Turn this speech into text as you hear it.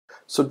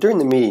So during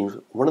the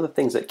meeting, one of the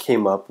things that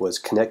came up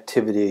was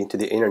connectivity to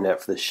the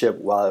internet for the ship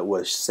while it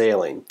was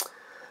sailing.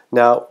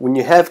 Now, when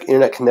you have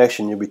internet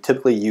connection, you'll be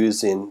typically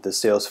using the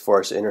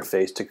Salesforce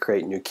interface to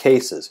create new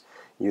cases.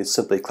 You would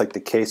simply click the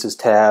Cases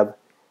tab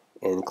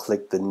and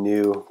click the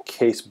New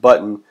Case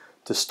button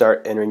to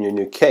start entering your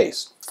new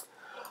case.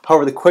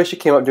 However, the question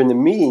came up during the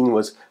meeting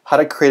was how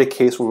to create a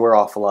case when we're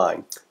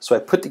offline. So I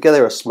put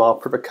together a small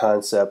proof of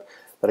concept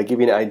that'll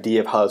give you an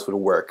idea of how this would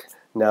work.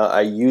 Now,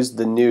 I used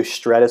the new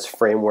Stratus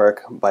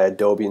framework by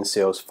Adobe and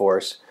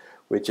Salesforce,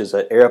 which is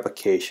an Air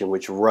application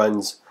which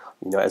runs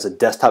as a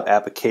desktop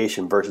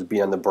application versus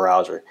being on the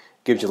browser.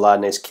 It gives you a lot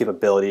of nice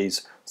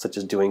capabilities such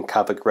as doing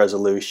conflict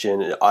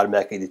resolution. It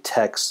automatically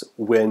detects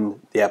when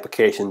the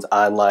application's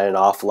online and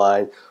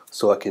offline,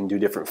 so it can do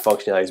different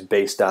functionalities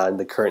based on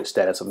the current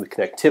status of the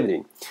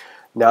connectivity.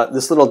 Now,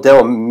 this little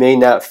demo may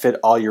not fit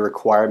all your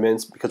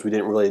requirements because we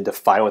didn't really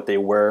define what they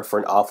were for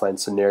an offline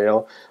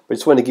scenario, but I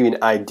just wanted to give you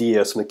an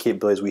idea of some of the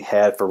capabilities we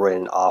had for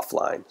running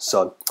offline.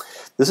 So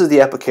this is the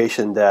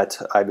application that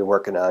I've been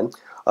working on.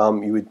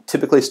 You would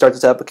typically start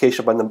this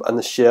application up on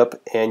the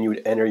ship, and you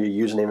would enter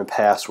your username and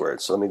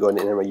password. So let me go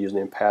ahead and enter my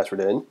username and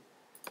password in.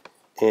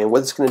 And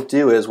what it's going to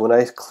do is when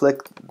I click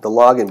the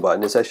login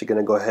button, it's actually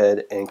going to go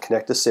ahead and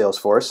connect to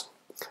Salesforce.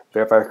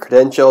 Verify our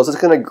credentials. It's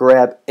going to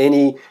grab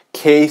any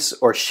case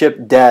or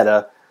ship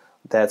data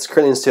that's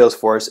currently in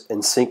Salesforce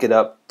and sync it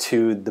up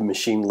to the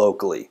machine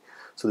locally.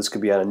 So this could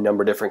be on a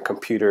number of different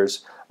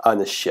computers on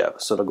the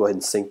ship. So it'll go ahead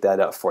and sync that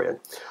up for you.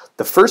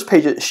 The first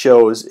page it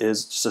shows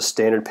is just a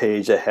standard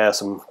page that has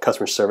some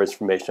customer service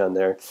information on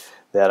there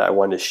that I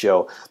wanted to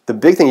show. The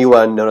big thing you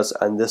want to notice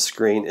on this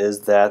screen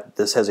is that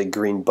this has a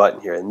green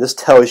button here, and this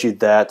tells you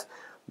that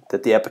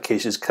the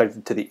application is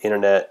connected to the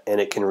internet and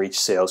it can reach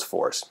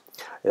Salesforce.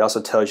 It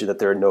also tells you that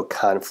there are no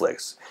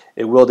conflicts.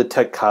 It will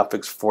detect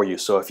conflicts for you.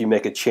 So if you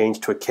make a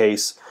change to a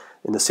case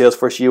in the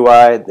Salesforce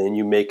UI, then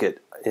you make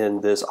it in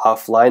this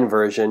offline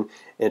version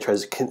and it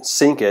tries to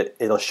sync it,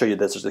 it'll show you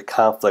that there's a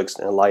conflicts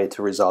and allow you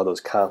to resolve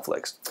those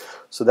conflicts.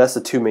 So that's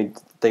the two main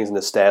things in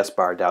the status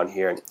bar down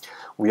here.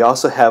 We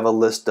also have a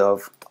list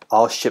of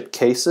all ship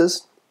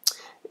cases,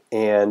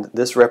 and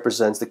this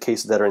represents the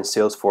cases that are in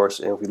Salesforce.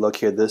 And if we look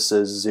here, this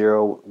is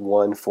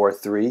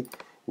 0143.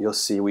 You'll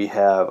see we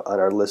have on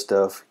our list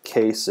of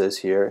cases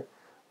here,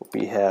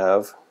 we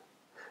have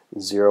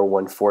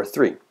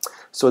 0143.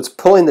 So it's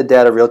pulling the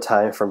data real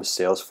time from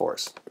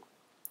Salesforce.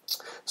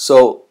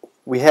 So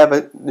we have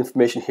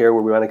information here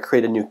where we want to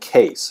create a new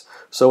case.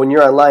 So when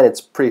you're online,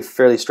 it's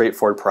fairly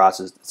straightforward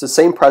process. It's the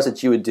same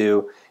process you would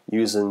do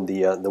using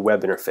the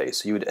web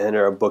interface. You would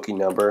enter a booking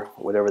number,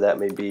 whatever that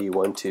may be,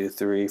 1, 2,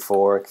 3,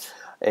 4,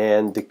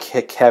 and the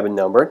cabin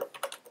number.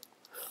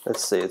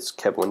 Let's say it's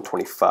cabin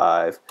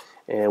 125,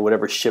 and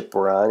whatever ship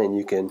we're on, and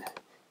you can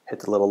hit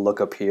the little look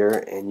up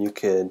here, and you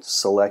can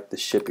select the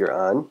ship you're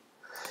on.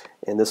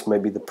 And this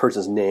might be the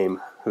person's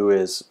name, who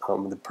is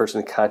the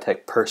person,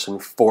 contact person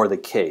for the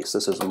case.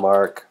 This is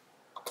Mark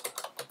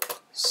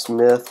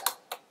Smith.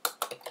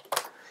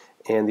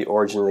 And the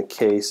origin of the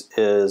case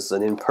is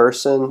an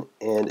in-person,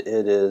 and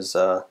it is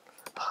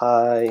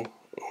high,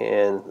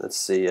 and let's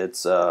see,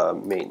 it's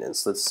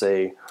maintenance. Let's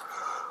say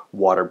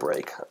water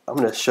break. I'm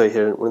going to show you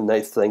here one of the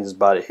nice things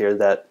about it here,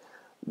 that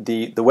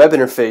the web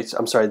interface,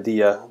 I'm sorry,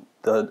 the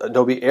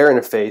Adobe Air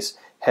interface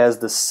has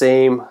the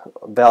same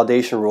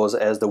validation rules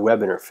as the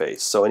web interface.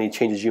 So any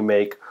changes you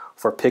make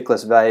for pick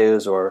list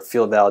values or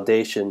field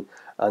validation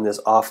on this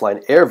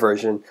offline Air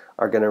version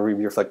are going to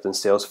be reflected in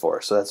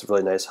Salesforce. So that's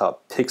really nice how it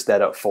picks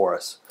that up for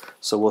us.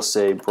 So we'll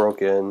say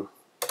broken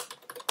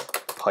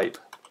pipe.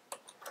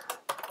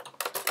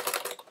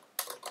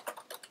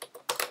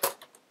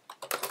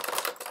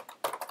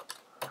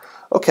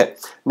 Okay,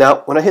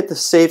 now when I hit the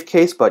Save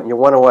Case button, you'll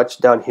want to watch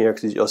down here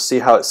because you'll see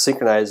how it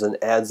synchronizes and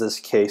adds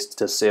this case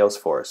to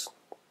Salesforce.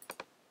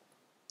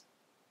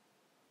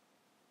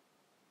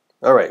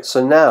 Alright,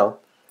 so now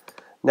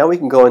we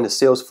can go into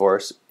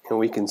Salesforce and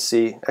we can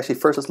see, actually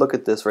first let's look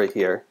at this right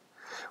here.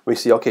 We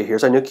see, okay,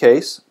 here's our new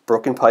case,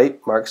 broken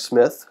pipe, Mark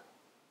Smith.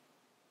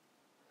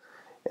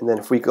 And then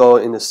if we go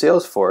into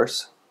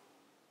Salesforce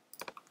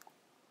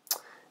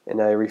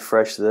and I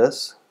refresh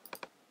this,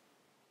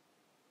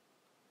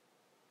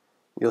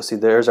 you'll see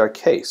there's our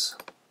case.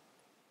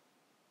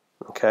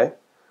 Okay?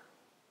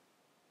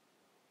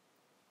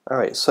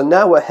 Alright, so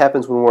now what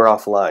happens when we're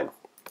offline?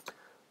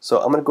 So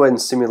I'm going to go ahead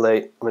and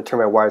simulate, I'm going to turn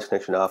my wireless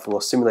connection off, and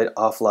we'll simulate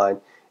offline.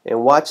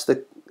 And watch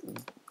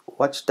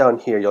down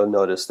here, you'll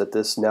notice that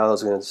this now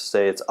is going to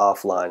say it's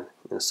offline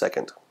in a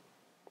second.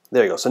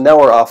 There you go. So now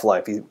we're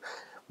offline. If you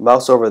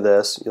mouse over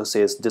this, you'll see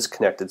it's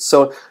disconnected.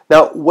 So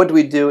now what do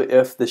we do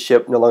if the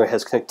ship no longer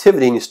has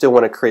connectivity and you still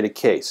want to create a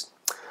case?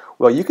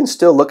 Well, you can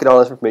still look at all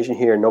this information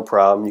here, no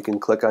problem. You can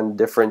click on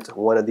different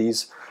one of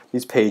these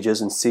pages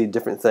and see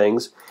different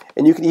things.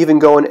 And you can even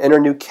go and enter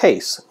a new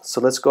case. So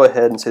let's go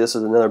ahead and say this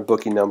is another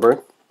booking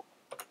number.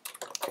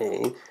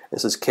 Okay.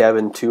 This is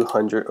cabin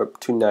 200 or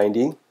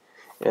 290.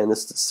 And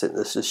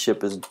this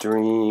ship is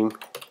Dream.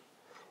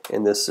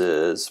 And this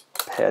is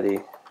Patty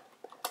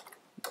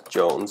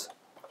Jones.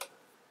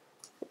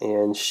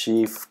 and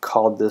she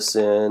called this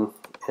in,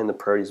 and the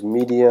priority is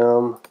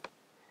medium,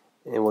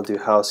 and we'll do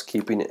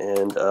housekeeping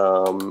and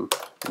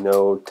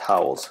no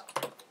towels.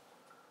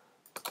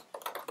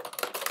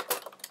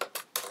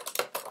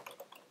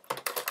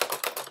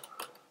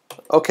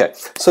 Okay,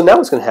 so now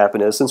what's going to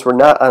happen is, since we're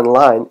not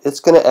online, it's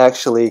going to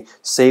actually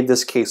save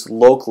this case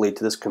locally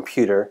to this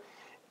computer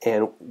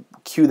and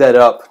queue that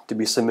up to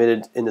be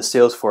submitted into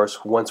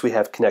Salesforce once we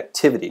have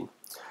connectivity.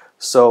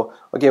 So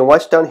again,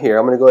 watch down here.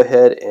 I'm going to go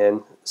ahead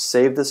and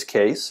save this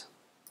case.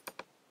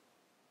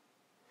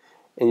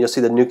 And you'll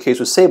see the new case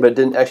was saved, but it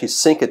didn't actually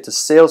sync it to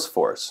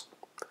Salesforce.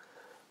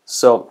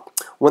 So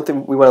one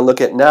thing we want to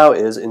look at now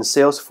is in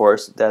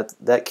Salesforce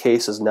that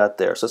case is not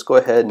there. So let's go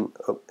ahead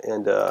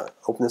and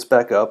open this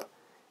back up.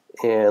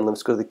 And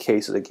let's go to the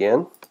cases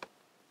again.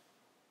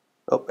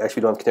 Oh,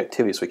 actually we don't have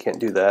connectivity, so we can't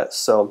do that.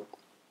 So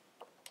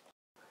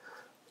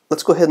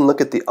let's go ahead and look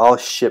at the all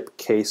ship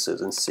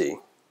cases and see.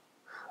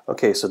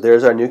 Okay, so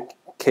there's our new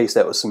case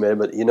that was submitted,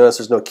 but you notice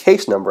there's no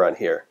case number on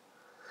here.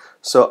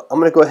 So I'm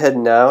going to go ahead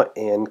now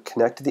and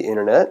connect to the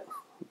internet.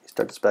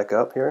 Start this back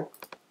up here.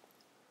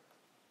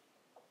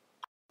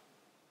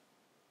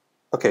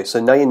 Okay, so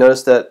now you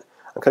notice that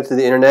I'm connected to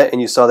the internet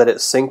and you saw that it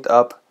synced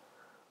up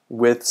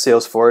with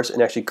Salesforce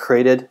and actually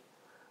created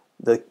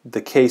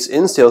the case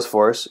in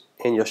Salesforce,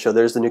 and you'll show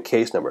there's the new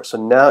case number. So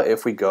now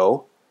if we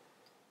go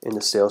into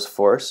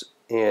Salesforce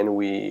and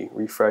we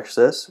refresh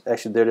this,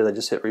 actually there it is, I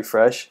just hit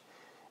refresh,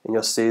 and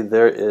you'll see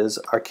there is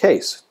our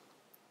case.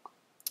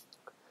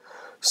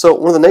 So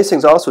one of the nice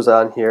things also is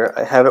on here,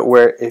 I have it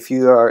where if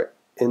you are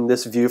in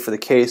this view for the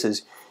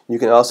cases, you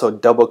can also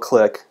double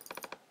click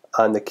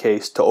on the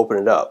case to open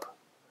it up.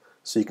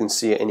 So you can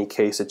see any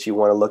case that you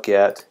want to look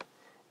at,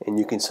 and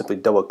you can simply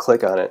double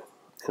click on it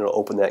and it'll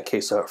open that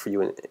case out for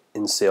you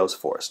in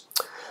Salesforce.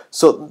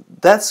 So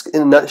that's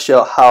in a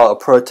nutshell how a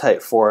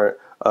prototype for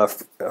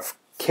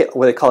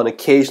what they call an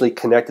occasionally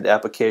connected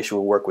application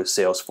will work with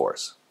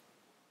Salesforce.